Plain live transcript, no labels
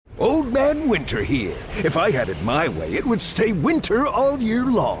Old Man Winter here. If I had it my way, it would stay winter all year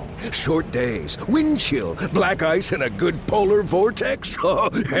long. Short days, wind chill, black ice, and a good polar vortex.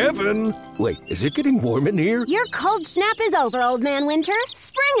 Oh, heaven! Wait, is it getting warm in here? Your cold snap is over, Old Man Winter.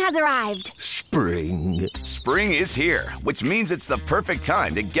 Spring has arrived. Spring. Spring is here, which means it's the perfect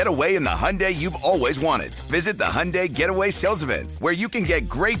time to get away in the Hyundai you've always wanted. Visit the Hyundai Getaway Sales Event, where you can get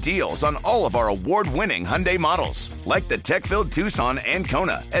great deals on all of our award-winning Hyundai models, like the tech-filled Tucson and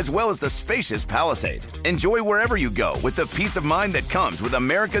Kona, as well as the spacious Palisade. Enjoy wherever you go with the peace of mind that comes with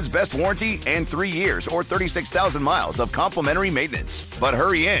America's best warranty and 3 years or 36,000 miles of complimentary maintenance. But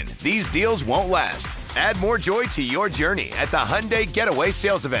hurry in, these deals won't last. Add more joy to your journey at the Hyundai Getaway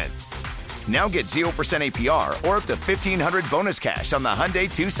Sales Event. Now get 0% APR or up to $1,500 bonus cash on the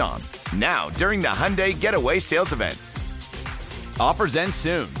Hyundai Tucson. Now, during the Hyundai Getaway Sales Event. Offers end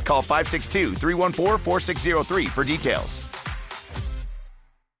soon. Call 562-314-4603 for details.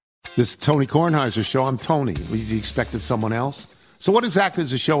 This is Tony Kornheiser's show. I'm Tony. You expected someone else? So what exactly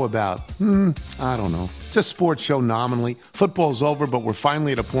is the show about? I don't know. It's a sports show nominally. Football's over, but we're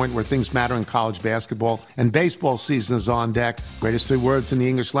finally at a point where things matter in college basketball, and baseball season is on deck. Greatest 3 words in the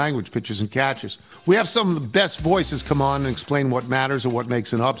English language, pitchers and catchers. We have some of the best voices come on and explain what matters or what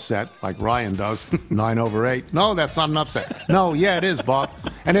makes an upset, like Ryan does, 9/8. No, that's not an upset. No, yeah, it is, Bob.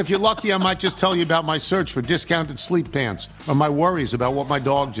 And if you're lucky, I might just tell you about my search for discounted sleep pants or my worries about what my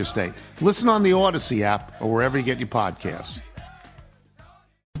dog just ate. Listen on the Odyssey app or wherever you get your podcasts.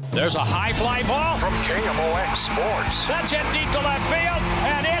 There's a high fly ball from KMOX Sports. That's hit deep to left field,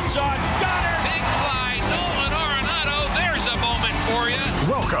 and it's on Goddard. Big fly, Nolan Arenado. There's a moment for you.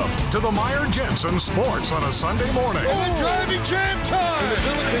 Welcome to the Meyer Jensen Sports on a Sunday morning. And the driving jam time. And the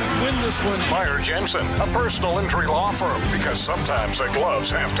Pelicans win this one. Meyer Jensen, a personal injury law firm, because sometimes the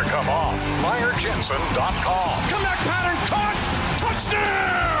gloves have to come off. MeyerJensen.com. Comeback pattern caught.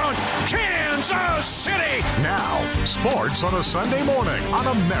 Touchdown, Kansas City. Now, sports on a Sunday morning on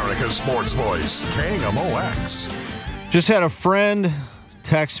America's Sports Voice, KMOX. Just had a friend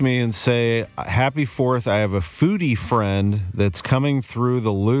text me and say, happy 4th. I have a foodie friend that's coming through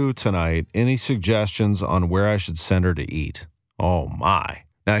the Lou tonight. Any suggestions on where I should send her to eat? Oh, my.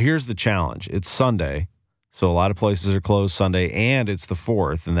 Now, here's the challenge. It's Sunday, so a lot of places are closed Sunday, and it's the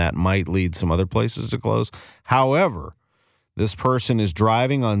 4th, and that might lead some other places to close. However, this person is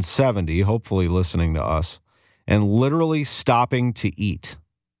driving on 70, hopefully listening to us, and literally stopping to eat.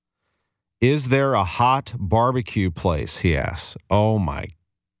 Is there a hot barbecue place, he asks. Oh, my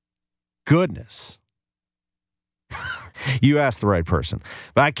goodness. You asked the right person.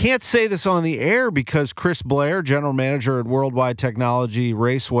 But I can't say this on the air because Chris Blair, general manager at Worldwide Technology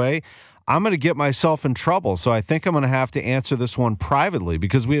Raceway, I'm going to get myself in trouble. So I think I'm going to have to answer this one privately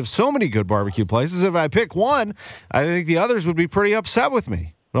because we have so many good barbecue places. If I pick one, I think the others would be pretty upset with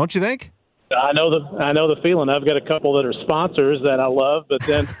me. Don't you think? I know the feeling. I've got a couple that are sponsors that I love, but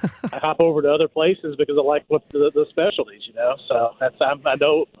then I hop over to other places because I like what the specialties, So that's I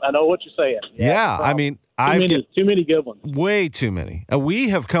know what you're saying. Yeah, I mean, too many good ones. Way too many. We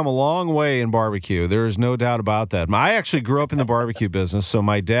have come a long way in barbecue. There is no doubt about that. I actually grew up in the barbecue business, so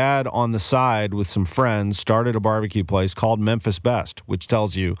my dad on the side with some friends started a barbecue place called Memphis Best, which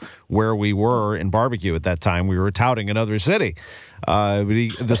tells you where we were in barbecue at that time. We were touting another city. But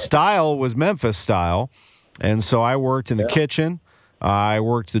the style was Memphis style, and so I worked in the kitchen. I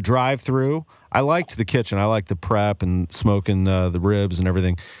worked the drive-through. I liked the kitchen. I liked the prep and smoking the ribs and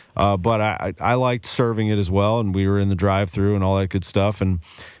everything. But I liked serving it as well, and we were in the drive-through and all that good stuff. And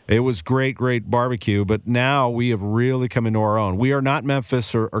it was great barbecue. But now we have really come into our own. We are not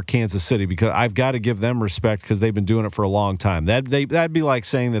Memphis or Kansas City because I've got to give them respect because they've been doing it for a long time. That'd be like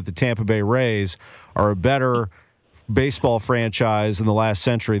saying that the Tampa Bay Rays are a better baseball franchise in the last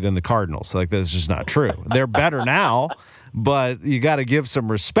century than the Cardinals. Like, that's just not true. They're better now, but you got to give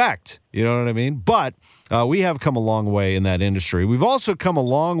some respect. You know what I mean? But we have come a long way in that industry. We've also come a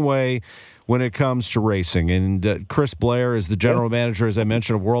long way when it comes to racing. And Chris Blair is the general manager, as I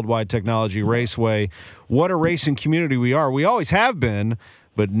mentioned, of Worldwide Technology Raceway. What a racing community we are. We always have been,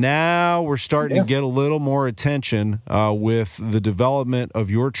 but now we're starting to get a little more attention with the development of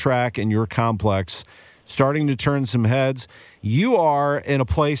your track and your complex, starting to turn some heads. You are in a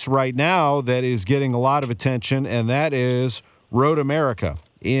place right now that is getting a lot of attention, and that is Road America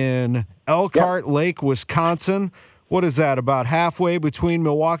in Elkhart Lake, Wisconsin. What is that, about halfway between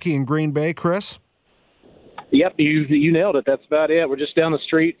Milwaukee and Green Bay, Chris? Yep, you nailed it. That's about it. We're just down the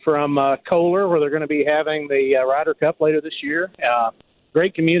street from Kohler, where they're going to be having the Ryder Cup later this year.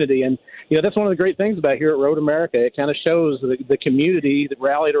 Great community, and that's one of the great things about here at Road America. It kind of shows the community that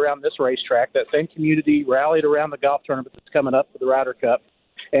rallied around this racetrack. That same community rallied around the golf tournament that's coming up for the Ryder Cup.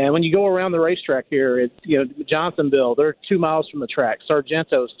 And when you go around the racetrack here, it's, Johnsonville, they're 2 miles from the track.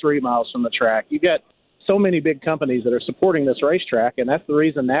 Sargento's 3 miles from the track. You got so many big companies that are supporting this racetrack, and that's the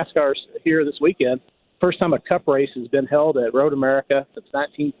reason NASCAR's here this weekend. First time a Cup race has been held at Road America since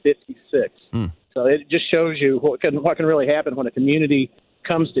 1956. So it just shows you what can really happen when a community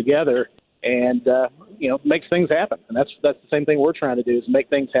comes together and makes things happen. And that's the same thing we're trying to do, is make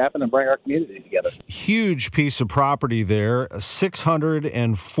things happen and bring our community together. Huge piece of property there,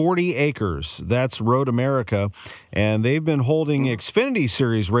 640 acres. That's Road America. And they've been holding Xfinity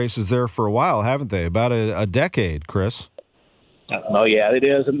Series races there for a while, haven't they? About a decade, Chris. Oh, yeah, it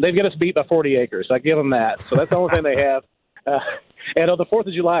is. And they've got us beat by 40 acres. I give them that. So that's the only thing they have. And on the 4th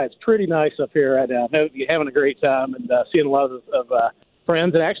of July, it's pretty nice up here right now. You're having a great time and seeing a lot of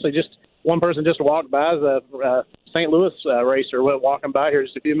friends. And actually, just one person just walked by, the St. Louis racer went walking by here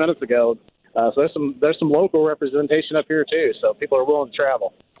just a few minutes ago. So there's some local representation up here too. So people are willing to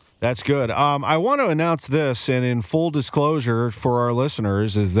travel. That's good. I want to announce this, and in full disclosure for our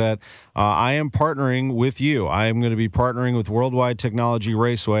listeners, is that I am partnering with you. I am going to be partnering with Worldwide Technology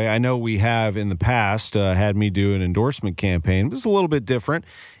Raceway. I know we have in the past had me do an endorsement campaign. This is a little bit different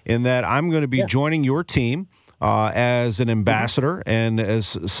in that I'm going to be joining your team as an ambassador and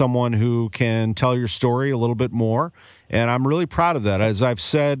as someone who can tell your story a little bit more. And I'm really proud of that. As I've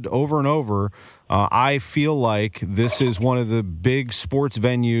said over and over, I feel like this is one of the big sports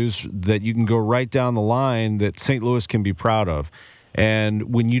venues that you can go right down the line that St. Louis can be proud of.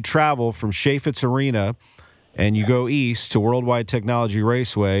 And when you travel from Chaifetz Arena and you go east to Worldwide Technology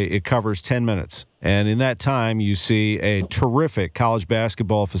Raceway, it covers 10 minutes. And in that time, you see a terrific college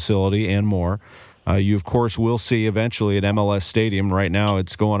basketball facility and more. You, of course, will see eventually at MLS Stadium. Right now,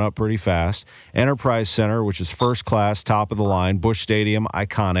 it's going up pretty fast. Enterprise Center, which is first class, top of the line. Busch Stadium,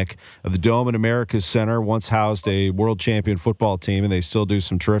 iconic. The Dome at America's Center once housed a world champion football team, and they still do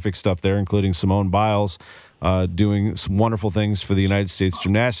some terrific stuff there, including Simone Biles doing some wonderful things for the United States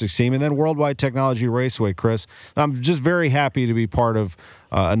gymnastics team. And then Worldwide Technology Raceway, Chris. I'm just very happy to be part of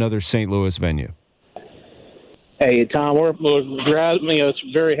another St. Louis venue. Hey, Tom, we're it's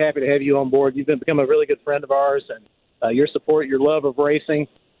very happy to have you on board. You've become a really good friend of ours, and your support, your love of racing,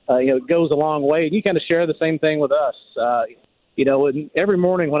 goes a long way. And you kind of share the same thing with us. And every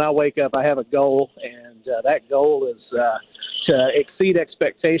morning when I wake up, I have a goal, and that goal is to exceed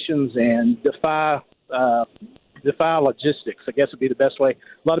expectations and defy logistics, I guess would be the best way.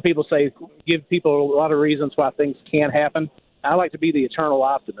 A lot of people say give people a lot of reasons why things can't happen. I like to be the eternal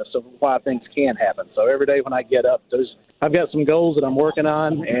optimist of why things can happen. So every day when I get up, I've got some goals that I'm working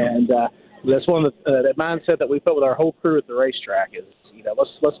on, and that's one of the mindset that we put with our whole crew at the racetrack is,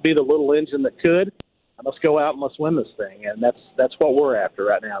 let's be the little engine that could, and let's go out and let's win this thing. And that's what we're after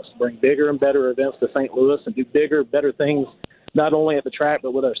right now, is to bring bigger and better events to St. Louis and do bigger, better things, not only at the track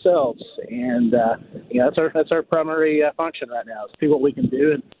but with ourselves. And that's our primary function right now, is to see what we can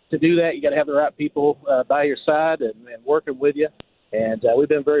do. And to do that, you got to have the right people by your side and working with you. And we've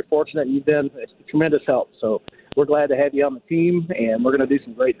been very fortunate. You've been a tremendous help. So we're glad to have you on the team, and we're going to do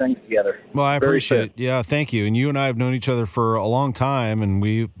some great things together. Well, I appreciate it. Yeah, thank you. And you and I have known each other for a long time, and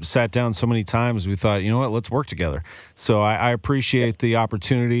we sat down so many times we thought, you know what, let's work together. So I appreciate the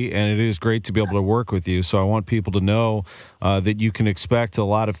opportunity, and it is great to be able to work with you. So I want people to know that you can expect a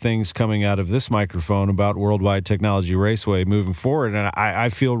lot of things coming out of this microphone about Worldwide Technology Raceway moving forward. And I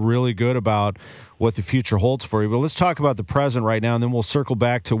feel really good about what the future holds for you. But let's talk about the present right now, and then we'll circle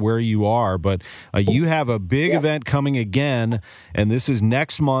back to where you are. But you have a big event coming again, and this is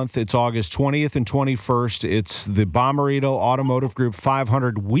next month. It's August 20th and 21st. It's the Bommarito Automotive Group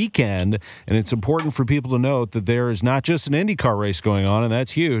 500 weekend, and it's important for people to note that there is not just an IndyCar race going on, and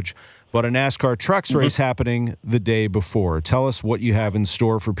that's huge, but a NASCAR Trucks race happening the day before. Tell us what you have in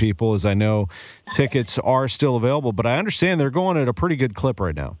store for people, as I know tickets are still available, but I understand they're going at a pretty good clip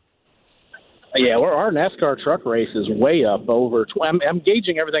right now. Yeah, our NASCAR truck race is way up over. I'm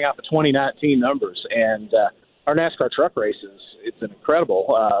gauging everything off the 2019 numbers, and our NASCAR truck race it's an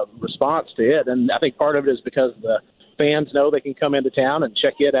incredible response to it. And I think part of it is because the fans know they can come into town and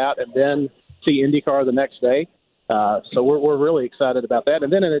check it out, and then see IndyCar the next day. So we're really excited about that.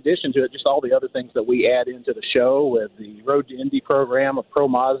 And then in addition to it, just all the other things that we add into the show with the Road to Indy program of Pro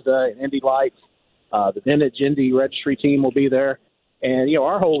Mazda and Indy Lights. The Vintage Indy registry team will be there. And,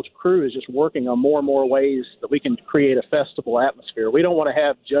 our whole crew is just working on more and more ways that we can create a festival atmosphere. We don't want to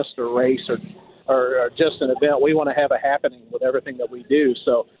have just a race or just an event. We want to have a happening with everything that we do.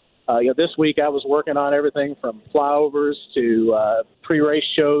 So, this week I was working on everything from flyovers to pre-race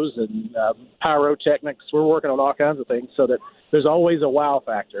shows and pyrotechnics. We're working on all kinds of things so that there's always a wow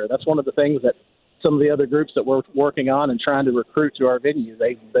factor. That's one of the things that some of the other groups that we're working on and trying to recruit to our venue.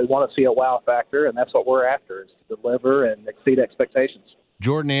 They want to see a wow factor, and that's what we're after, is to deliver and exceed expectations.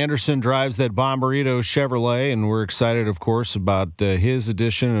 Jordan Anderson drives that Bommarito Chevrolet, and we're excited, of course, about his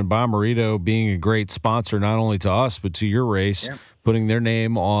addition and Bommarito being a great sponsor not only to us but to your race, putting their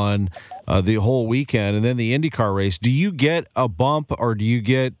name on the whole weekend. And then the IndyCar race. Do you get a bump, or do you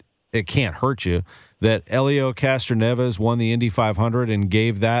get, it can't hurt you, that Helio Castroneves won the Indy 500 and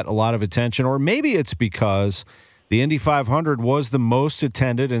gave that a lot of attention? Or maybe it's because the Indy 500 was the most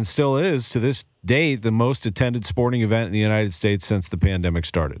attended and still is to this day the most attended sporting event in the United States since the pandemic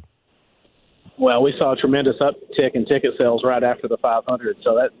started. Well, we saw a tremendous uptick in ticket sales right after the 500.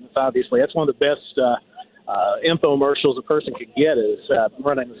 So that's one of the best infomercials a person could get, is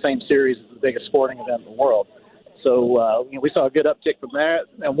running the same series as the biggest sporting event in the world. So we saw a good uptick from that.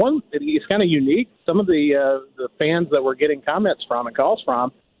 And one, it's kind of unique. Some of the fans that we're getting comments from and calls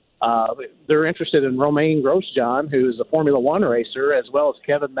from, they're interested in Romain Grosjean, who's a Formula One racer, as well as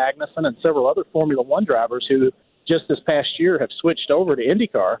Kevin Magnussen and several other Formula One drivers who just this past year have switched over to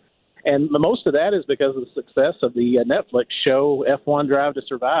IndyCar. And most of that is because of the success of the Netflix show F1 Drive to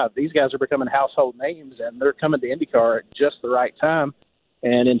Survive. These guys are becoming household names, and they're coming to IndyCar at just the right time.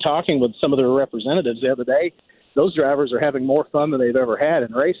 And in talking with some of their representatives the other day, those drivers are having more fun than they've ever had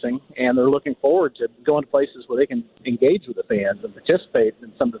in racing, and they're looking forward to going to places where they can engage with the fans and participate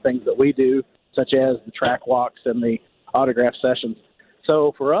in some of the things that we do, such as the track walks and the autograph sessions.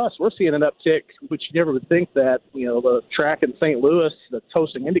 So for us, we're seeing an uptick, which you never would think that, the track in St. Louis that's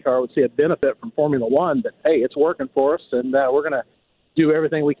hosting IndyCar would see a benefit from Formula One, but hey, it's working for us, and we're going to do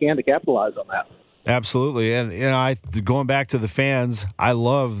everything we can to capitalize on that. Absolutely. And going back to the fans, I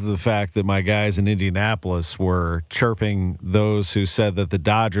love the fact that my guys in Indianapolis were chirping those who said that the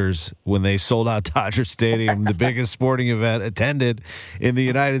Dodgers, when they sold out Dodger Stadium, the biggest sporting event attended in the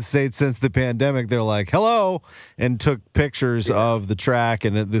United States since the pandemic, they're like, hello, and took pictures of the track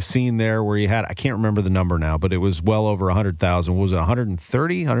and the scene there where you had, I can't remember the number now, but it was well over 100,000. Was it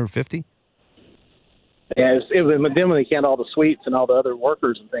 130, 150? Yeah, it was, then when they count all the suites and all the other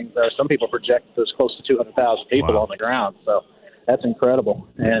workers and things there, some people project there's close to 200,000 people on the ground. So that's incredible.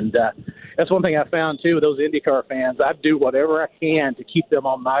 And that's one thing I found, too, with those IndyCar fans. I do whatever I can to keep them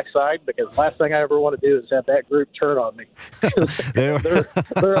on my side, because the last thing I ever want to do is have that group turn on me.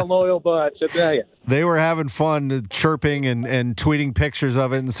 they're a loyal bunch, I tell you. They were having fun chirping and tweeting pictures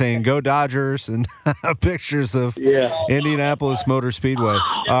of it and saying, go Dodgers, and pictures of Indianapolis Motor Speedway.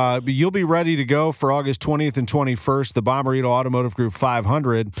 But you'll be ready to go for August 20th and 21st, the Bommarito Automotive Group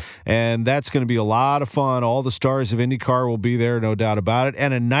 500, and that's going to be a lot of fun. All the stars of IndyCar will be there, no doubt about it,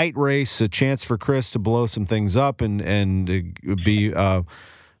 and a night race, a chance for Chris to blow some things up and be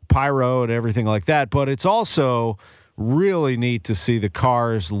pyro and everything like that. But it's also really neat to see the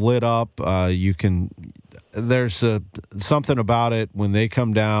cars lit up. There's something about it when they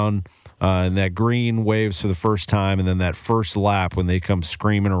come down and that green waves for the first time, and then that first lap when they come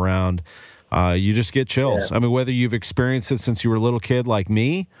screaming around. You just get chills. Yeah. I mean, whether you've experienced it since you were a little kid like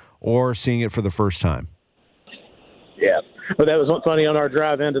me or seeing it for the first time. Yeah. But that was funny. On our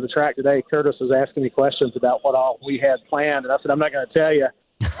drive into the track today, Curtis was asking me questions about what all we had planned, and I said, I'm not going to tell you.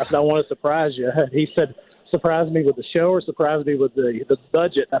 I said, I want to surprise you. He said, surprise me with the show or surprise me with the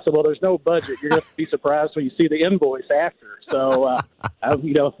budget? I said, well, there's no budget. You're going to be surprised when you see the invoice after. So,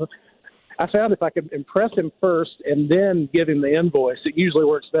 I found if I could impress him first and then give him the invoice, it usually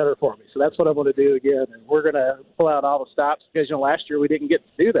works better for me. So that's what I'm going to do again. And we're going to pull out all the stops because, last year we didn't get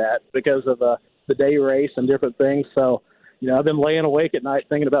to do that because of the day race and different things. So, I've been laying awake at night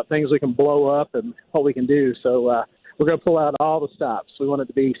thinking about things we can blow up and what we can do. So, we're going to pull out all the stops. We want it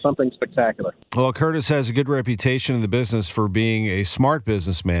to be something spectacular. Well, Curtis has a good reputation in the business for being a smart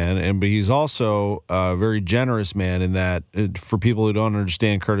businessman, but he's also a very generous man in that, for people who don't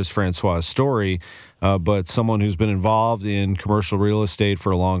understand Curtis Francois' story, but someone who's been involved in commercial real estate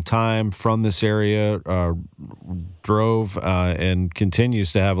for a long time, from this area, drove and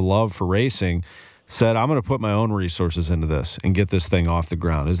continues to have a love for racing, said, I'm going to put my own resources into this and get this thing off the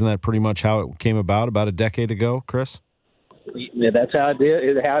ground. Isn't that pretty much how it came about a decade ago, Chris? Yeah, that's how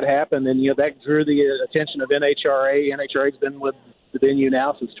it happened, and that drew the attention of NHRA. NHRA's been with the venue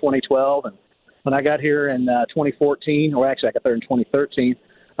now since 2012, and when I got here in 2014, or actually I got there in 2013,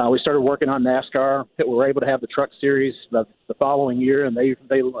 we started working on NASCAR. We were able to have the Truck Series the following year, and they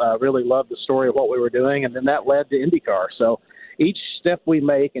really loved the story of what we were doing, and then that led to IndyCar. So each step we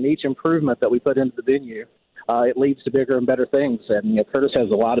make and each improvement that we put into the venue, it leads to bigger and better things. And Curtis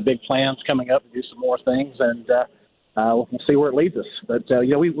has a lot of big plans coming up to do some more things, and we'll see where it leads us. But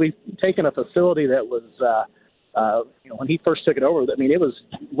we've taken a facility that was When he first took it over, I mean, it was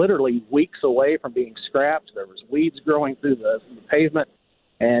literally weeks away from being scrapped. There was weeds growing through the pavement.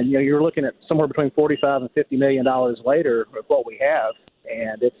 And, you're looking at somewhere between $45 and $50 million later of what we have.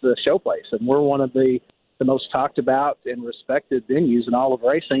 And it's a showplace. And we're one of the most talked about and respected venues in all of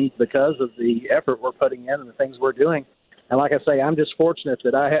racing because of the effort we're putting in and the things we're doing. And like I say, I'm just fortunate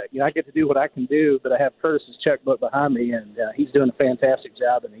that I get to do what I can do, but I have Curtis's checkbook behind me, and he's doing a fantastic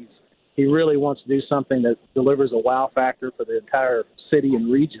job, and he really wants to do something that delivers a wow factor for the entire city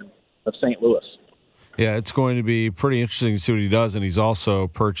and region of St. Louis. Yeah, it's going to be pretty interesting to see what he does, and he's also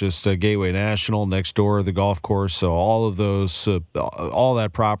purchased Gateway National next door, the golf course, so all of those, all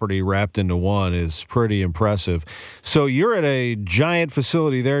that property wrapped into one is pretty impressive. So you're at a giant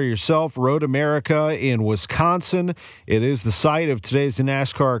facility there yourself, Road America in Wisconsin. It is the site of today's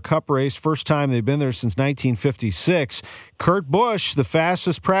NASCAR Cup race, first time they've been there since 1956. Kurt Busch, the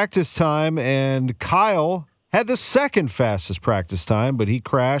fastest practice time, and Kyle had the second fastest practice time, but he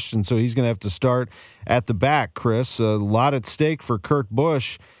crashed, and so he's going to have to start at the back, Chris. A lot at stake for Kurt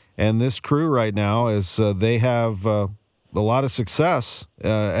Busch and this crew right now as they have a lot of success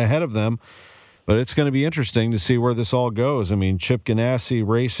ahead of them. But it's going to be interesting to see where this all goes. I mean, Chip Ganassi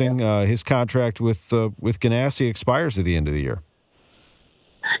Racing, his contract with Ganassi expires at the end of the year.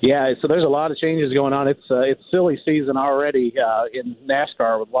 Yeah, so there's a lot of changes going on. It's silly season already in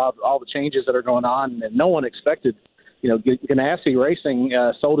NASCAR with all the changes that are going on, and no one expected. Ganassi Racing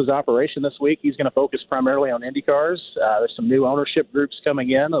sold his operation this week. He's going to focus primarily on Indy cars. There's some new ownership groups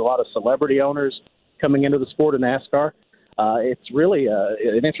coming in, a lot of celebrity owners coming into the sport of NASCAR. It's really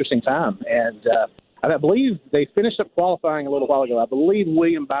an interesting time, and I believe they finished up qualifying a little while ago. I believe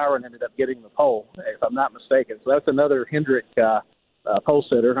William Byron ended up getting the pole, if I'm not mistaken. So that's another Hendrick pole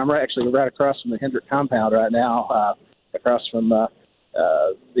sitter. I'm actually right across from the Hendrick compound right now, across from the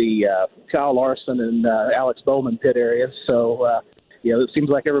Kyle Larson and Alex Bowman pit area. So, it seems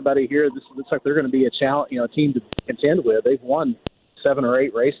like everybody here, this looks like they're going to be a challenge, a team to contend with. They've won 7 or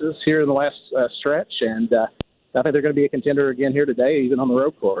 8 races here in the last stretch, and I think they're going to be a contender again here today, even on the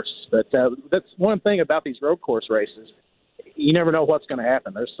road course. But that's one thing about these road course races. You never know what's going to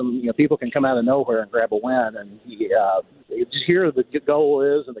happen. There's some, people can come out of nowhere and grab a win, and just here the goal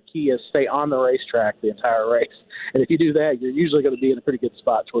is, and the key is, stay on the racetrack the entire race. And if you do that, you're usually going to be in a pretty good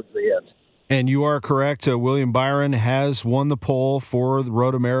spot towards the end. And you are correct. William Byron has won the pole for the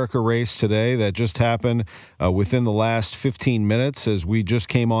Road America race today. That just happened within the last 15 minutes as we just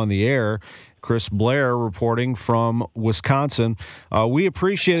came on the air. Chris Blair reporting from Wisconsin. We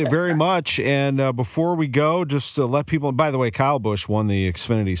appreciate it very much. And before we go, just to let people, by the way, Kyle Busch won the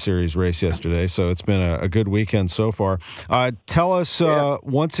Xfinity Series race yesterday, so it's been a good weekend so far. Tell us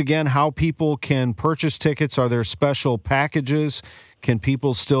once again how people can purchase tickets. Are there special packages? Can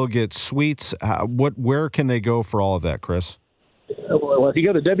people still get suites? Where can they go for all of that, Chris? Well, if you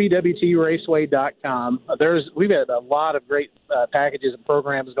go to www.raceway.com, we've had a lot of great packages and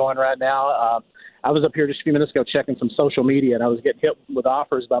programs going right now. I was up here just a few minutes ago checking some social media, and I was getting hit with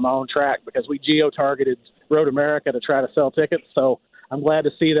offers by my own track because we geo-targeted Road America to try to sell tickets. So I'm glad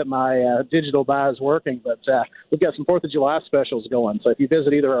to see that my digital buy is working. But we've got some 4th of July specials going. So if you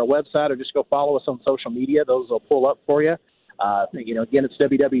visit either our website or just go follow us on social media, those will pull up for you. Again, it's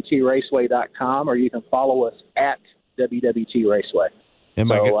www.raceway.com, or you can follow us at WWT Raceway. There's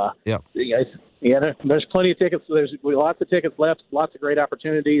plenty of tickets. There's lots of tickets left, lots of great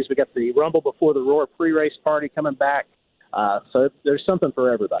opportunities. We got the Rumble Before the Roar pre-race party coming back. So there's something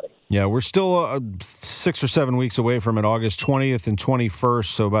for everybody. Yeah, we're still 6 or 7 weeks away from it, August 20th and 21st,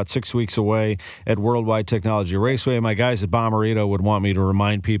 so about 6 weeks away at Worldwide Technology Raceway. My guys at Bommarito would want me to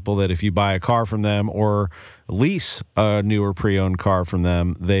remind people that if you buy a car from them or lease a newer pre-owned car from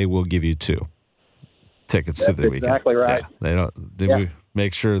them, they will give you 2 tickets to the weekend. Exactly right. Yeah, we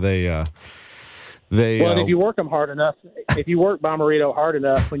make sure they and if you work them hard enough, if you work Bommarito hard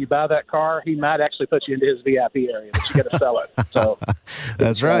enough, when you buy that car, he might actually put you into his VIP area, but you got to sell it. So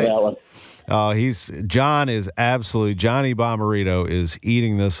that's right. Johnny Bommarito is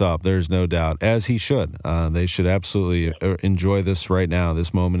eating this up. There's no doubt, as he should. They should absolutely enjoy this right now,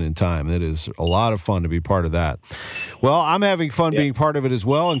 this moment in time. It is a lot of fun to be part of that. Well, I'm having fun being part of it as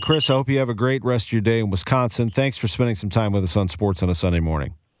well. And Chris, I hope you have a great rest of your day in Wisconsin. Thanks for spending some time with us on Sports on a Sunday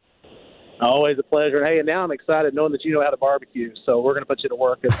morning. Always a pleasure. Hey, and now I'm excited knowing that you know how to barbecue. So we're going to put you to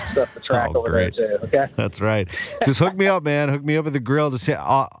work and stuff the track over great. there too. Okay. That's right. Just hook me up, man. Hook me up at the grill.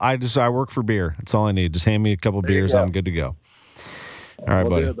 I work for beer. That's all I need. Just hand me a couple beers. I'm good to go. All right, Will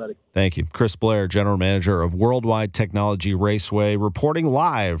buddy. do, buddy. Thank you. Chris Blair, General Manager of Worldwide Technology Raceway, reporting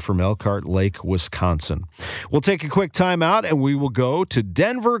live from Elkhart Lake, Wisconsin. We'll take a quick time out, and we will go to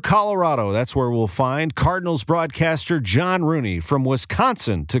Denver, Colorado. That's where we'll find Cardinals broadcaster John Rooney from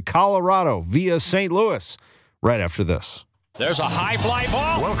Wisconsin to Colorado via St. Louis right after this. There's a high fly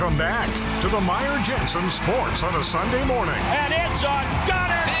ball. Welcome back to the Meyer Jensen Sports on a Sunday morning. And it's a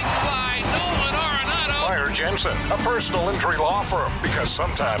gunner. Big fly, Nolan Arenado. Meyer Jensen, a personal injury law firm, because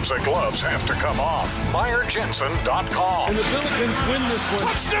sometimes the gloves have to come off. MeyerJensen.com. And the Billikens win this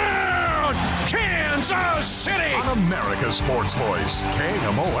one. Touchdown, Kansas City. On America's Sports Voice,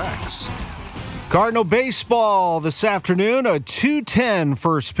 KMOX. Cardinal baseball this afternoon, a 2:10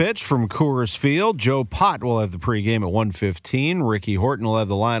 first pitch from Coors Field. Joe Pott will have the pregame at 1:15. Ricky Horton will have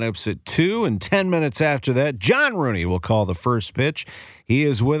the lineups at 2, and 10 minutes after that, John Rooney will call the first pitch. He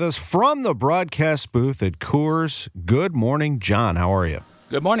is with us from the broadcast booth at Coors. Good morning, John. How are you?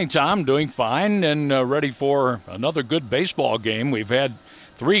 Good morning, Tom. Doing fine and ready for another good baseball game. We've had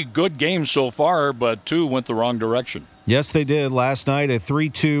 3 good games so far, but 2 went the wrong direction. Yes, they did. Last night, a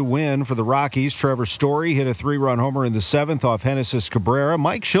 3-2 win for the Rockies. Trevor Story hit a 3-run homer in the 7th off Genesis Cabrera.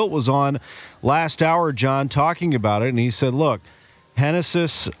 Mike Schilt was on last hour, John, talking about it, and he said, look,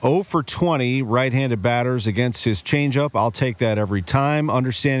 Genesis 0 for 20 right-handed batters against his changeup. I'll take that every time,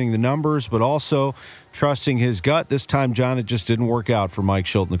 understanding the numbers, but also trusting his gut. This time, John, it just didn't work out for Mike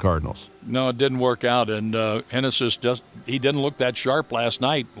Schilt and the Cardinals. No, it didn't work out, and Genesis he didn't look that sharp last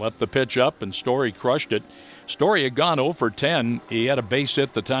night. Left the pitch up, and Story crushed it. Story had gone 0 for 10. He had a base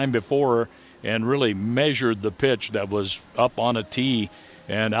hit the time before and really measured the pitch that was up on a tee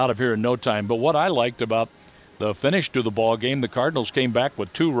and out of here in no time. But what I liked about the finish to the ball game, the Cardinals came back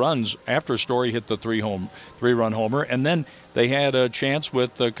with 2 runs after Story hit the 3-run homer, and then they had a chance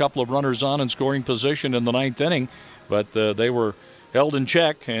with a couple of runners on in scoring position in the 9th inning, but they were held in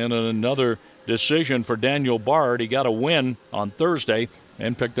check, and another decision for Daniel Bard. He got a win on Thursday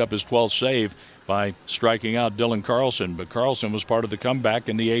and picked up his 12th save by striking out Dylan Carlson, but Carlson was part of the comeback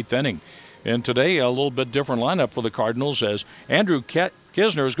in the 8th inning. And today, a little bit different lineup for the Cardinals, as Andrew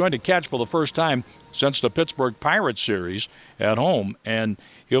Kisner is going to catch for the first time since the Pittsburgh Pirates series at home, and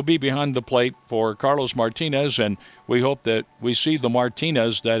he'll be behind the plate for Carlos Martinez, and we hope that we see the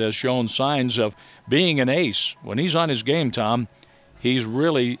Martinez that has shown signs of being an ace. When he's on his game, Tom, he's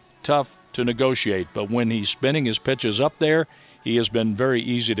really tough to negotiate, but when he's spinning his pitches up there, he has been very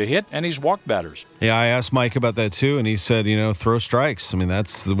easy to hit, and he's walked batters. Yeah, I asked Mike about that too, and he said, throw strikes. I mean,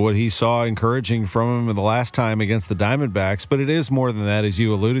 that's what he saw encouraging from him the last time against the Diamondbacks, but it is more than that, as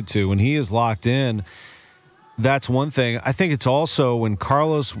you alluded to. When he is locked in, that's one thing. I think it's also when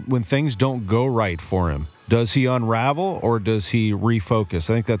things don't go right for him, does he unravel or does he refocus?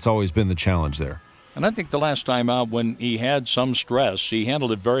 I think that's always been the challenge there. And I think the last time out when he had some stress, he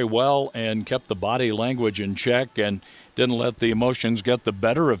handled it very well and kept the body language in check and didn't let the emotions get the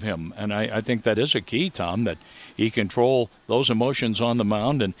better of him. And I think that is a key, Tom, that he control those emotions on the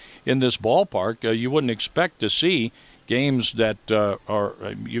mound. And in this ballpark, you wouldn't expect to see games that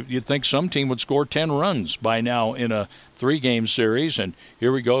you'd think some team would score 10 runs by now in a 3-game series. And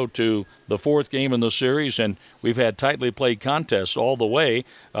here we go to the 4th game in the series, and we've had tightly played contests all the way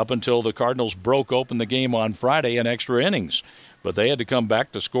up until the Cardinals broke open the game on Friday in extra innings. But they had to come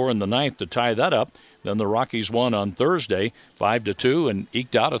back to score in the 9th to tie that up. Then the Rockies won on Thursday 5-2 and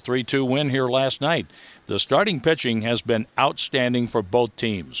eked out a 3-2 win here last night. The starting pitching has been outstanding for both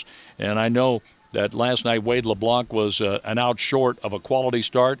teams. And I know that last night Wade LeBlanc was an out short of a quality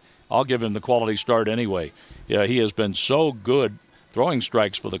start. I'll give him the quality start anyway. Yeah, he has been so good throwing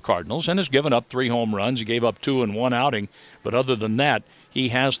strikes for the Cardinals and has given up 3 home runs. He gave up 2 in one outing. But other than that, he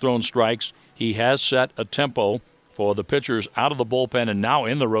has thrown strikes. He has set a tempo for the pitchers out of the bullpen and now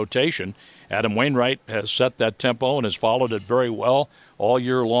in the rotation. Adam Wainwright has set that tempo and has followed it very well all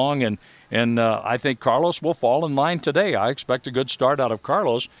year long. And I think Carlos will fall in line today. I expect a good start out of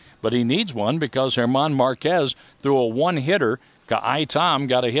Carlos, but he needs one because German Marquez threw a one-hitter. Tom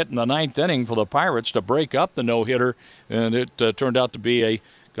got a hit in the 9th inning for the Pirates to break up the no-hitter, and it turned out to be a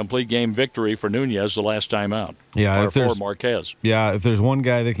complete game victory for Nunez the last time out. Yeah, for Marquez. Yeah, if there's one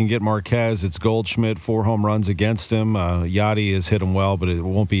guy that can get Marquez, it's Goldschmidt. 4 home runs against him. Yachty has hit him well, but it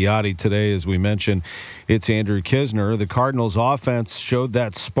won't be Yachty today, as we mentioned. It's Andrew Kisner. The Cardinals' offense showed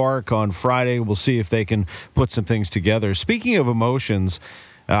that spark on Friday. We'll see if they can put some things together. Speaking of emotions,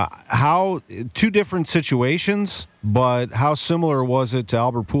 how 2 different situations, but how similar was it to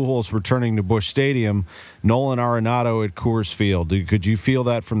Albert Pujols returning to Busch Stadium, Nolan Arenado at Coors Field? Could you feel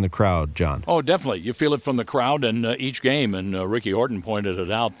that from the crowd, John? Oh, definitely. You feel it from the crowd in each game, and Ricky Horton pointed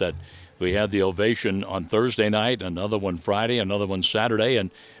it out that We had the ovation on Thursday night, another one Friday, another one Saturday, and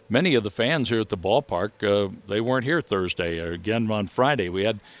many of the fans here at the ballpark, they weren't here Thursday. Again, on Friday, we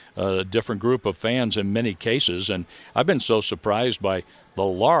had a different group of fans in many cases, and I've been so surprised by the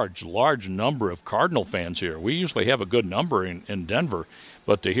large number of Cardinal fans here. We usually have a good number in Denver,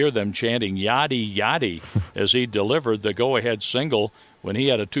 but to hear them chanting "Yachty, Yachty" as he delivered the go-ahead single when he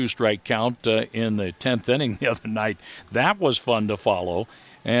had a 2-strike count in the 10th inning the other night, that was fun to follow.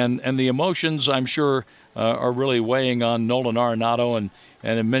 And the emotions, I'm sure, are really weighing on Nolan Arenado, and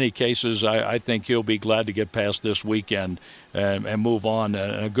in many cases, I think he'll be glad to get past this weekend and move on.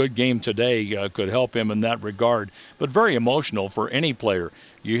 A good game today could help him in that regard, but very emotional for any player.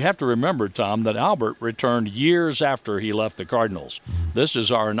 You have to remember, Tom, that Albert returned years after he left the Cardinals. This is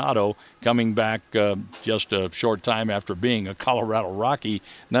Arenado coming back just a short time after being a Colorado Rocky,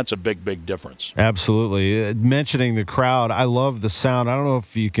 and that's a big difference. Absolutely. Mentioning the crowd, I love the sound. I don't know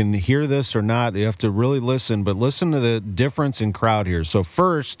if you can hear this or not. You have to really listen, but listen to the difference in crowd here. So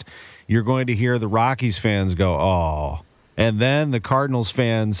first, you're going to hear the Rockies fans go, "Oh," and then the Cardinals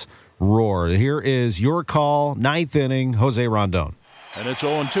fans roar. Here is your call, 9th inning, Jose Rondon. And it's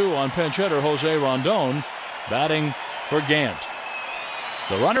 0-2 on pinch hitter Jose Rondon, batting for Gant.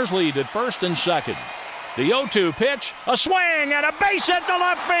 The runners lead at first and second. The 0-2 pitch, a swing, and a base hit to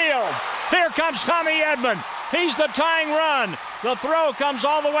left field. Here comes Tommy Edman. He's the tying run. The throw comes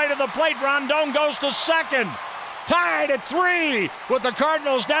all the way to the plate. Rondon goes to second. Tied at 3 with the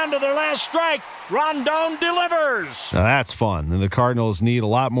Cardinals down to their last strike. Rondon delivers. Now that's fun, and the Cardinals need a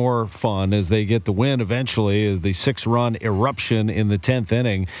lot more fun as they get the win eventually, the 6-run eruption in the 10th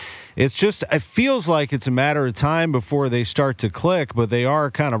inning. It's just, it feels like it's a matter of time before they start to click, but they are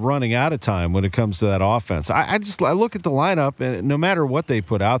kind of running out of time when it comes to that offense. I look at the lineup, and no matter what they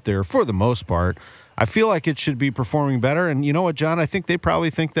put out there, for the most part, I feel like it should be performing better. And you know what, John? I think they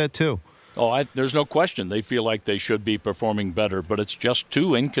probably think that too. Oh, there's no question they feel like they should be performing better, but it's just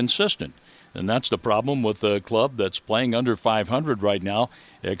too inconsistent. And that's the problem with a club that's playing under 500 right now,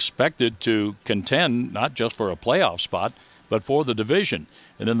 expected to contend not just for a playoff spot, but for the division.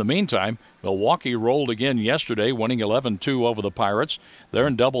 And in the meantime, Milwaukee rolled again yesterday, winning 11-2 over the Pirates. They're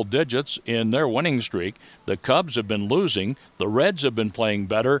in double digits in their winning streak. The Cubs have been losing. The Reds have been playing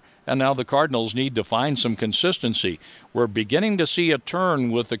better. And now the Cardinals need to find some consistency. We're beginning to see a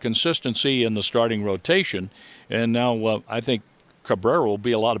turn with the consistency in the starting rotation. And now I think Cabrera will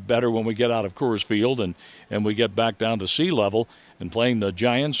be a lot better when we get out of Coors Field and we get back down to sea level and playing the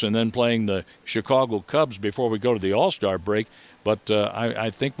Giants and then playing the Chicago Cubs before we go to the All-Star break. But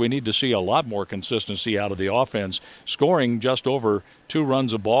I think we need to see a lot more consistency out of the offense, scoring just over 2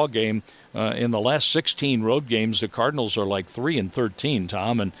 runs a ball game. In the last 16 road games, the Cardinals are like 3-13,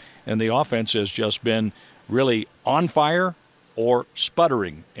 Tom, and the offense has just been really on fire or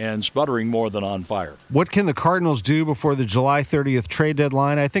sputtering, and sputtering more than on fire. What can the Cardinals do before the July 30th trade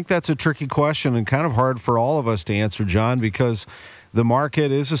deadline? I think that's a tricky question and kind of hard for all of us to answer, John, because the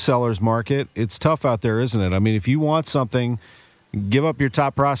market is a seller's market. It's tough out there, isn't it? I mean, if you want something, give up your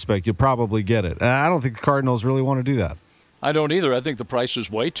top prospect, you'll probably get it. And I don't think the Cardinals really want to do that. I don't either. I think the price is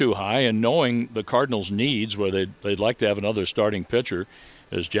way too high, and knowing the Cardinals' needs, where they'd like to have another starting pitcher,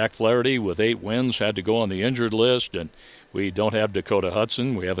 as Jack Flaherty with 8 wins had to go on the injured list, and we don't have Dakota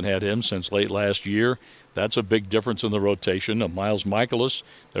Hudson. We haven't had him since late last year. That's a big difference in the rotation. Of Miles Mikolas,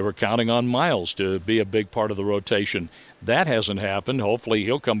 they were counting on Miles to be a big part of the rotation. That hasn't happened. Hopefully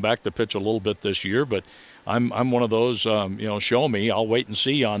he'll come back to pitch a little bit this year, but I'm one of those, show me. I'll wait and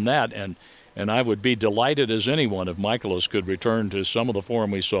see on that, and I would be delighted as anyone if Mikolas could return to some of the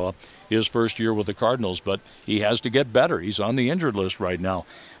form we saw his first year with the Cardinals, but he has to get better. He's on the injured list right now.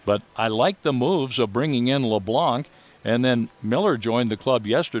 But I like the moves of bringing in LeBlanc. And then Miller joined the club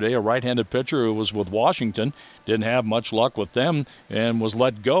yesterday, a right-handed pitcher who was with Washington. Didn't have much luck with them and was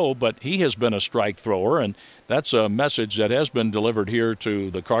let go, but he has been a strike thrower, and that's a message that has been delivered here to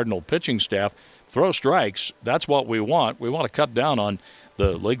the Cardinal pitching staff. Throw strikes, that's what we want. We want to cut down on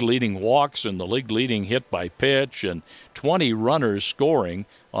the league-leading walks and the league-leading hit by pitch and 20 runners scoring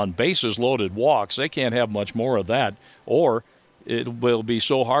on bases-loaded walks. They can't have much more of that, or it will be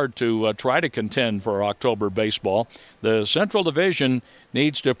so hard to try to contend for October baseball. The Central Division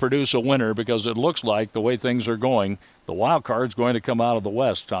needs to produce a winner because it looks like the way things are going, the wild card's going to come out of the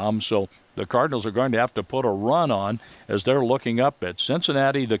West, Tom. So the Cardinals are going to have to put a run on as they're looking up at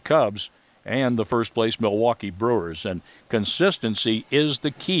Cincinnati, the Cubs, and the first-place Milwaukee Brewers. And consistency is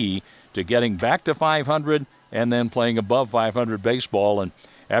the key to getting back to 500 and then playing above 500 baseball. And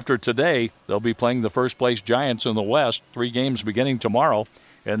after today, they'll be playing the first-place Giants in the West, 3 games beginning tomorrow,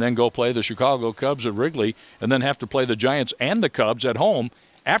 and then go play the Chicago Cubs at Wrigley, and then have to play the Giants and the Cubs at home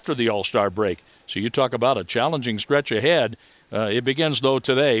after the All-Star break. So you talk about a challenging stretch ahead. It begins, though,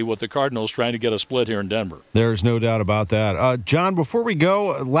 today with the Cardinals trying to get a split here in Denver. There's no doubt about that. John, before we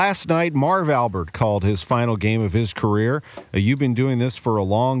go, last night Marv Albert called his final game of his career. You've been doing this for a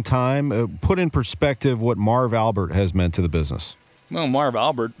long time. Put in perspective what Marv Albert has meant to the business. Well, Marv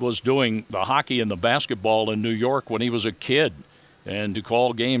Albert was doing the hockey and the basketball in New York when he was a kid. And to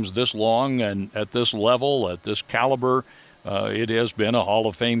call games this long and at this level, at this caliber, it has been a Hall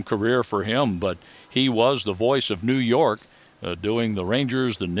of Fame career for him. But he was the voice of New York, doing the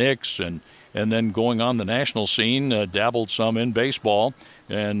Rangers, the Knicks, and then going on the national scene, dabbled some in baseball.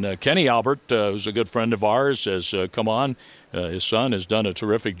 And Kenny Albert, who's a good friend of ours, has come on. His son has done a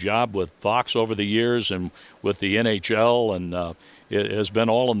terrific job with Fox over the years and with the NHL, and it has been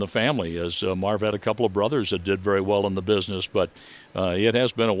all in the family, as Marv had a couple of brothers that did very well in the business. But it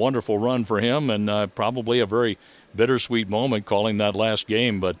has been a wonderful run for him, and probably a very bittersweet moment calling that last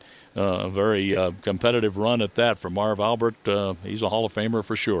game, but a very competitive run at that for Marv Albert. He's a Hall of Famer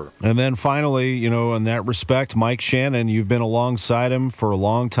for sure. And then finally, in that respect, Mike Shannon, you've been alongside him for a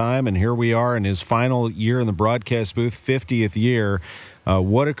long time, and here we are in his final year in the broadcast booth, 50th year.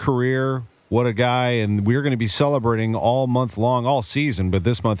 What a career. What a guy, and we're going to be celebrating all month long, all season, but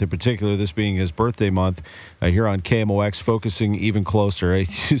this month in particular, this being his birthday month, here on KMOX, focusing even closer. I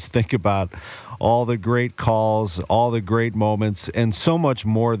just think about all the great calls, all the great moments, and so much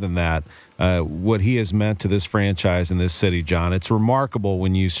more than that, what he has meant to this franchise and this city, John. It's remarkable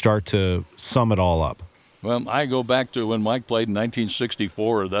when you start to sum it all up. Well, I go back to when Mike played in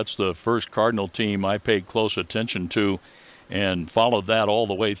 1964. That's the first Cardinal team I paid close attention to, and followed that all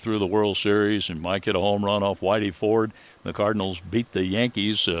the way through the World Series. And Mike hit a home run off Whitey Ford. The Cardinals beat the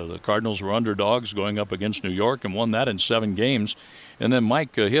Yankees. The Cardinals were underdogs going up against New York and won that in 7 games. And then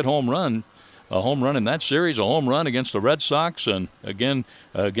Mike hit a home run in that series, a home run against the Red Sox, and again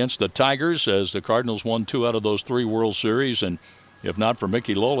against the Tigers, as the Cardinals won 2 out of those 3 World Series. And if not for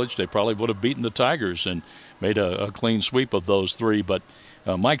Mickey Lolich, they probably would have beaten the Tigers and made a clean sweep of those 3. But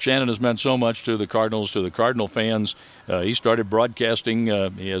Mike Shannon has meant so much to the Cardinals, to the Cardinal fans. He started broadcasting.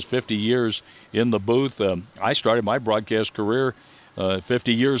 He has 50 years in the booth. I started my broadcast career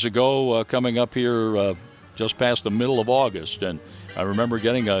 50 years ago, coming up here just past the middle of August. And I remember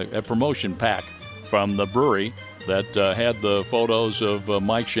getting a promotion pack from the brewery that had the photos of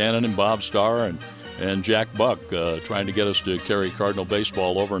Mike Shannon and Bob Starr and Jack Buck trying to get us to carry Cardinal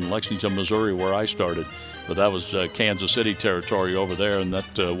baseball over in Lexington, Missouri, where I started. But that was Kansas City territory over there, and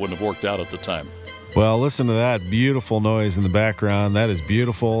that wouldn't have worked out at the time. Well, listen to that beautiful noise in the background. That is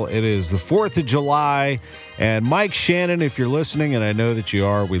beautiful. It is the 4th of July, and Mike Shannon, if you're listening, and I know that you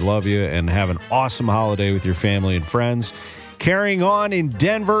are, we love you, and have an awesome holiday with your family and friends. Carrying on in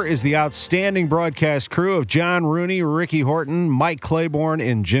Denver is the outstanding broadcast crew of John Rooney, Ricky Horton, Mike Claiborne,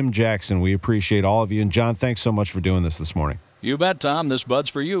 and Jim Jackson. We appreciate all of you. And, John, thanks so much for doing this morning. You bet, Tom. This Bud's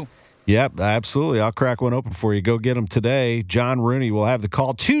for you. Yep, absolutely. I'll crack one open for you. Go get them today. John Rooney will have the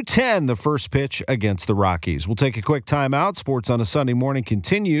call. 2:10, the first pitch against the Rockies. We'll take a quick timeout. Sports on a Sunday morning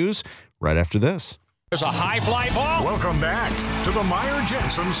continues right after this. There's a high fly ball. Welcome back to the Meyer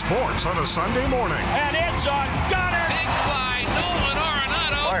Jensen Sports on a Sunday morning. And it's on Gunner. Big fly, Nolan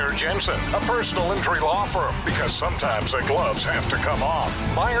Arenado. Meyer Jensen, a personal injury law firm, because sometimes the gloves have to come off.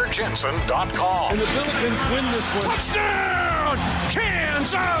 MeyerJensen.com. And the Billikens win this one. Touchdown,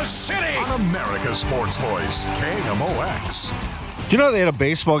 Kansas City. On America's Sports Voice, KMOX. Do you know they had a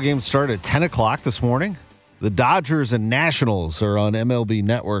baseball game start at 10 o'clock this morning? The Dodgers and Nationals are on MLB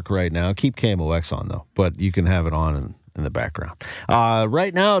Network right now. Keep KMOX on, though, but you can have it on in the background.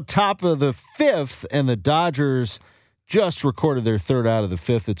 Right now, top of the 5th, and the Dodgers just recorded their 3rd out of the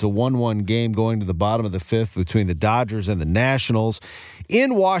 5th. It's a 1-1 game going to the bottom of the 5th between the Dodgers and the Nationals.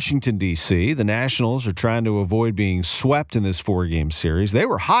 In Washington, D.C., the Nationals are trying to avoid being swept in this 4-game series. They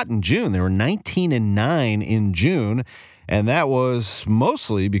were hot in June. They were 19-9 in June. And that was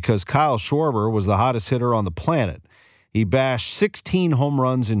mostly because Kyle Schwarber was the hottest hitter on the planet. He bashed 16 home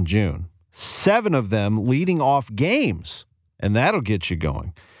runs in June, 7 of them leading off games, and that'll get you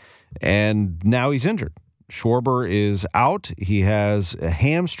going. And now he's injured. Schwarber is out. He has a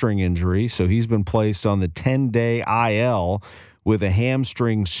hamstring injury, so he's been placed on the 10-day IL with a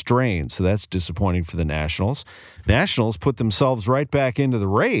hamstring strain, so that's disappointing for the Nationals. Nationals put themselves right back into the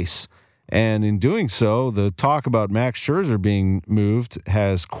race. And in doing so, the talk about Max Scherzer being moved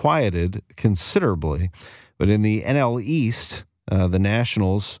has quieted considerably. But in the NL East, the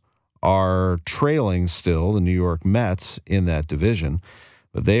Nationals are trailing still the New York Mets in that division.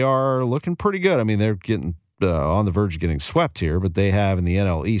 But they are looking pretty good. I mean, they're getting on the verge of getting swept here, but they have in the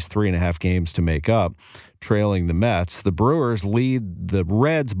NL East 3.5 games to make up, trailing the Mets. The Brewers lead the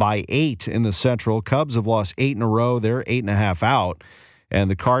Reds by 8 in the Central. Cubs have lost 8 in a row. They're 8.5 out. And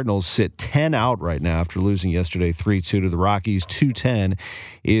the Cardinals sit 10 out right now after losing yesterday 3-2 to the Rockies. 2:10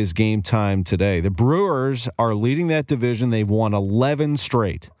 is game time today. The Brewers are leading that division. They've won 11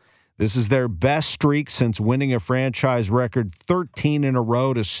 straight. This is their best streak since winning a franchise record 13 in a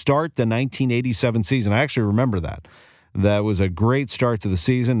row to start the 1987 season. I actually remember that. That was a great start to the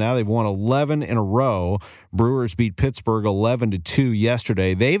season. Now they've won 11 in a row. Brewers beat Pittsburgh 11-2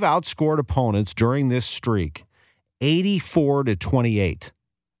 yesterday. They've outscored opponents during this streak 84-28.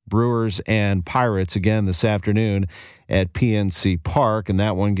 Brewers and Pirates again this afternoon at PNC Park, and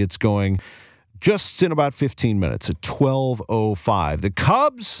that one gets going just in about 15 minutes at 12:05. The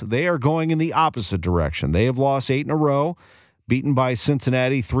Cubs, they are going in the opposite direction. They have lost 8 in a row, beaten by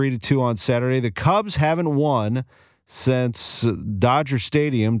Cincinnati 3-2 on Saturday. The Cubs haven't won since Dodger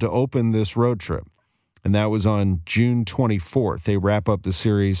Stadium to open this road trip, and that was on June 24th. They wrap up the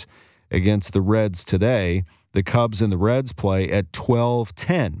series against the Reds today. The Cubs and the Reds play at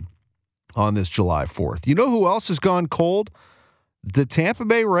 12:10 on this July 4th. You know who else has gone cold? The Tampa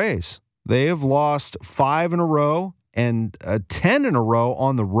Bay Rays. They have lost 5 in a row and 10 in a row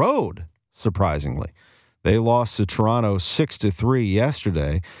on the road, surprisingly. They lost to Toronto 6-3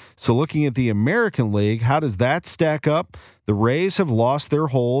 yesterday. So looking at the American League, how does that stack up? The Rays have lost their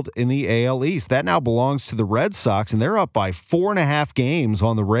hold in the AL East. That now belongs to the Red Sox, and they're up by 4.5 games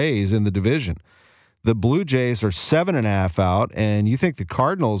on the Rays in the division. The Blue Jays are 7.5 out, and you think the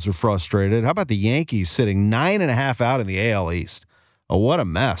Cardinals are frustrated. How about the Yankees sitting 9.5 out in the AL East? Oh, what a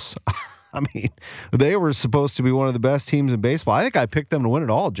mess. I mean, they were supposed to be one of the best teams in baseball. I think I picked them to win it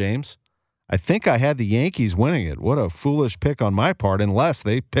all, James. I think I had the Yankees winning it. What a foolish pick on my part, unless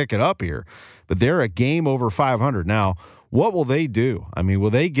they pick it up here. But they're a game over 500. Now, what will they do? I mean, will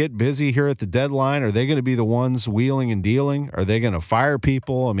they get busy here at the deadline? Are they going to be the ones wheeling and dealing? Are they going to fire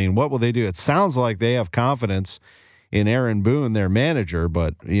people? I mean, what will they do? It sounds like they have confidence in Aaron Boone, their manager,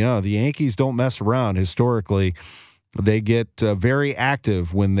 but, you know, the Yankees don't mess around. Historically, they get very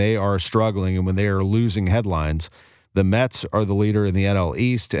active when they are struggling and when they are losing headlines. The Mets are the leader in the NL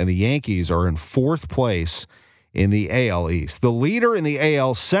East, and the Yankees are in 4th place in the AL East. The leader in the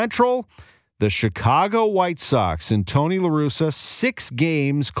AL Central, the Chicago White Sox and Tony La Russa, 6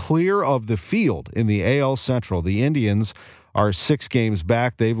 games clear of the field in the AL Central. The Indians are 6 games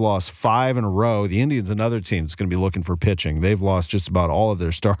back. They've lost 5 in a row. The Indians, another team that's going to be looking for pitching. They've lost just about all of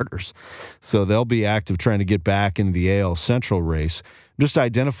their starters. So they'll be active trying to get back into the AL Central race. Just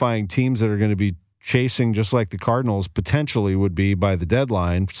identifying teams that are going to be chasing, just like the Cardinals potentially would be by the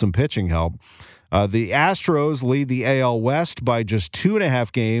deadline, some pitching help. The Astros lead the AL West by just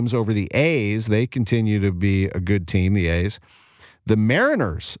 2.5 games over the A's. They continue to be a good team, the A's. The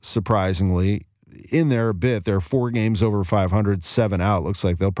Mariners, surprisingly, in there a bit. They're 4 games over 500, 7 out. Looks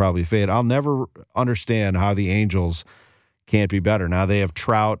like they'll probably fade. I'll never understand how the Angels can't be better. Now they have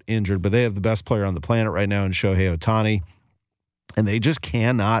Trout injured, but they have the best player on the planet right now in Shohei Ohtani, and they just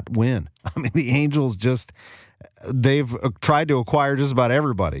cannot win. I mean, the Angels they've tried to acquire just about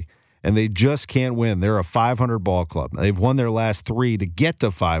everybody, and they just can't win. They're a 500 ball club. They've won their last 3 to get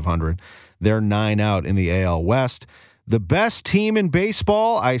to 500. They're 9 out in the AL West. The best team in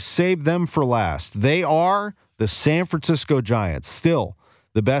baseball, I saved them for last. They are the San Francisco Giants, still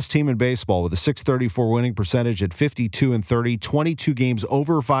the best team in baseball with a .634 winning percentage at 52-30, 22 games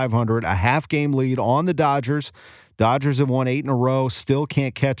over 500, a half-game lead on the Dodgers. Dodgers have won 8 in a row, still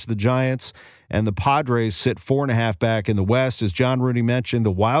can't catch the Giants, and the Padres sit 4.5 back in the West. As John Rooney mentioned,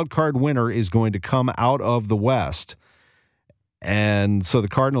 the wild card winner is going to come out of the West, and so the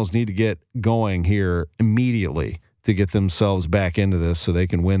Cardinals need to get going here immediately to get themselves back into this so they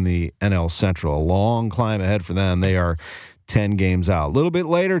can win the NL Central. A long climb ahead for them. They are 10 games out. A little bit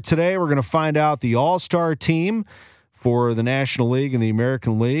later today, we're going to find out the All-Star team for the National League and the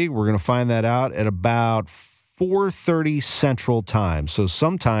American League. We're going to find that out at about 4:30 Central Time. So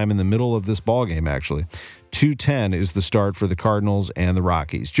sometime in the middle of this ballgame, actually. 2:10 is the start for the Cardinals and the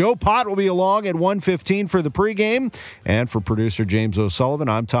Rockies. Joe Pott will be along at 1:15 for the pregame. And for producer James O'Sullivan,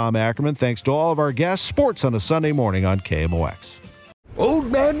 I'm Tom Ackerman. Thanks to all of our guests. Sports on a Sunday morning on KMOX.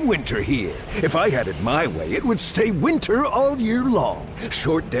 Old Man Winter here. If I had it my way, it would stay winter all year long.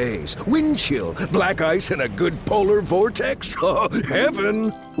 Short days, wind chill, black ice, and a good polar vortex. Oh,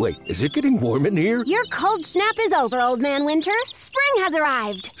 heaven. Wait, is it getting warm in here? Your cold snap is over, Old Man Winter. Spring has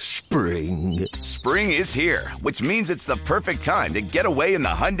arrived. Spring. Spring is here, which means it's the perfect time to get away in the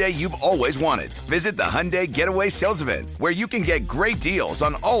Hyundai you've always wanted. Visit the Hyundai Getaway Sales Event, where you can get great deals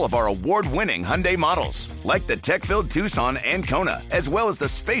on all of our award-winning Hyundai models, like the tech-filled Tucson and Kona, as well as the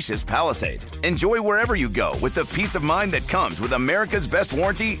spacious Palisade. Enjoy wherever you go with the peace of mind that comes with America's best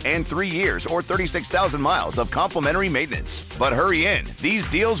warranty and 3 years or 36,000 miles of complimentary maintenance. But hurry in, these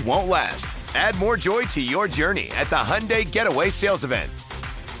deals won't last. Add more joy to your journey at the Hyundai Getaway Sales Event.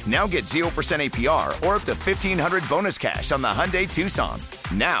 Now get 0% APR or up to $1,500 bonus cash on the Hyundai Tucson.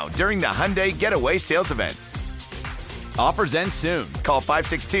 Now, during the Hyundai Getaway Sales Event. Offers end soon. Call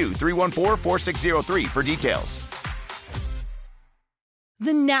 562-314-4603 for details.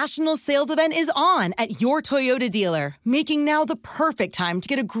 The national sales event is on at your Toyota dealer, making now the perfect time to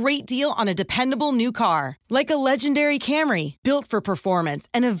get a great deal on a dependable new car. Like a legendary Camry, built for performance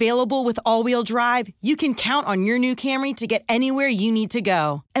and available with all-wheel drive, you can count on your new Camry to get anywhere you need to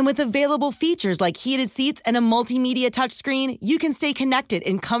go. And with available features like heated seats and a multimedia touchscreen, you can stay connected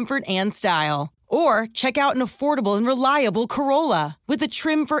in comfort and style. Or check out an affordable and reliable Corolla with a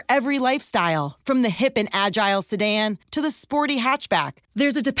trim for every lifestyle, from the hip and agile sedan to the sporty hatchback.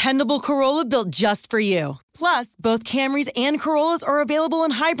 There's a dependable Corolla built just for you. Plus, both Camrys and Corollas are available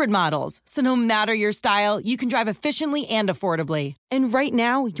in hybrid models, so no matter your style, you can drive efficiently and affordably. And right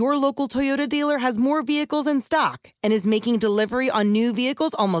now, your local Toyota dealer has more vehicles in stock and is making delivery on new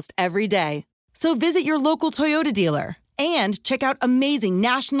vehicles almost every day. So visit your local Toyota dealer. And check out amazing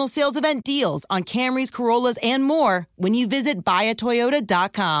national sales event deals on Camrys, Corollas, and more when you visit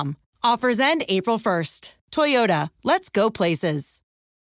buyatoyota.com. Offers end April 1st. Toyota, let's go places.